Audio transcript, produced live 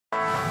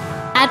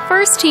At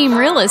First Team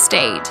Real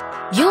Estate,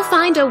 you'll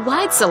find a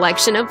wide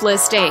selection of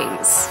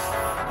listings.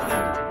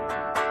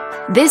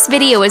 This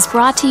video is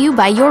brought to you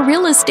by your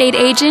real estate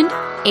agent,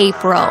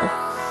 April.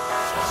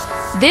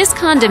 This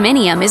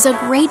condominium is a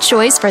great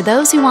choice for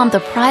those who want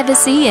the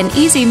privacy and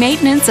easy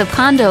maintenance of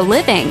condo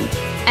living,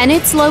 and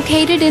it's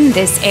located in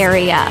this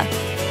area.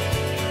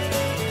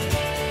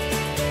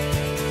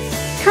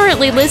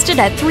 Currently listed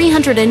at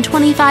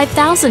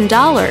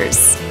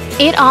 $325,000.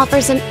 It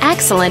offers an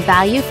excellent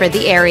value for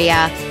the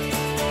area.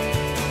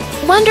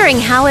 Wondering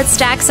how it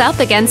stacks up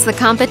against the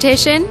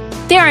competition?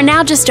 There are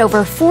now just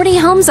over 40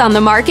 homes on the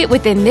market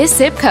within this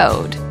zip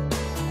code.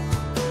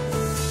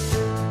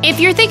 If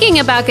you're thinking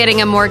about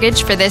getting a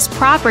mortgage for this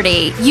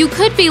property, you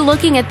could be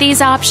looking at these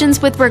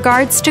options with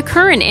regards to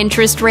current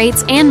interest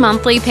rates and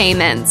monthly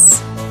payments.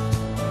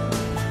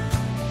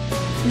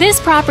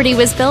 This property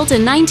was built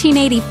in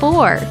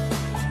 1984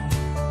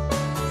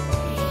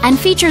 and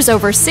features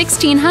over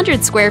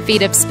 1,600 square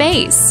feet of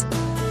space,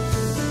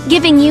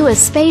 giving you a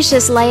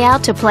spacious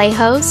layout to play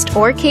host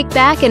or kick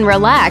back and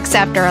relax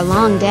after a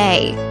long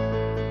day.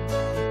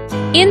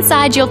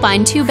 Inside, you'll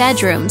find 2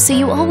 bedrooms, so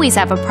you always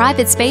have a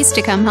private space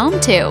to come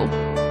home to,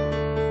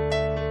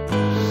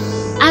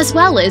 as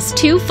well as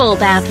 2 full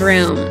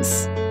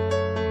bathrooms.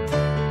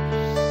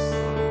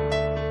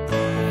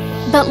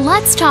 But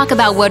let's talk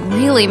about what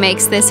really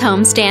makes this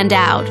home stand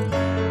out.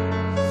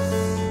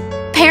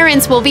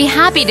 Parents will be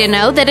happy to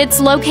know that it's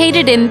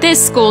located in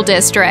this school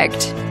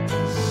district.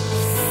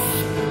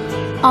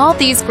 All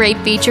these great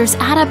features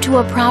add up to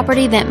a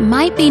property that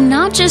might be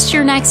not just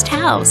your next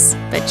house,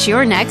 but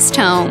your next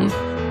home.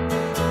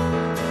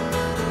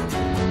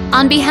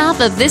 On behalf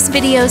of this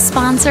video's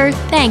sponsor,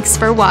 thanks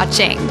for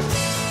watching.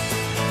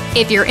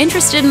 If you're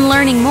interested in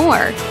learning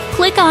more,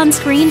 click on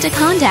screen to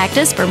contact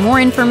us for more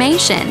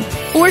information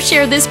or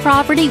share this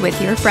property with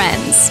your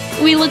friends.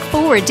 We look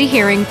forward to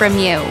hearing from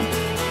you.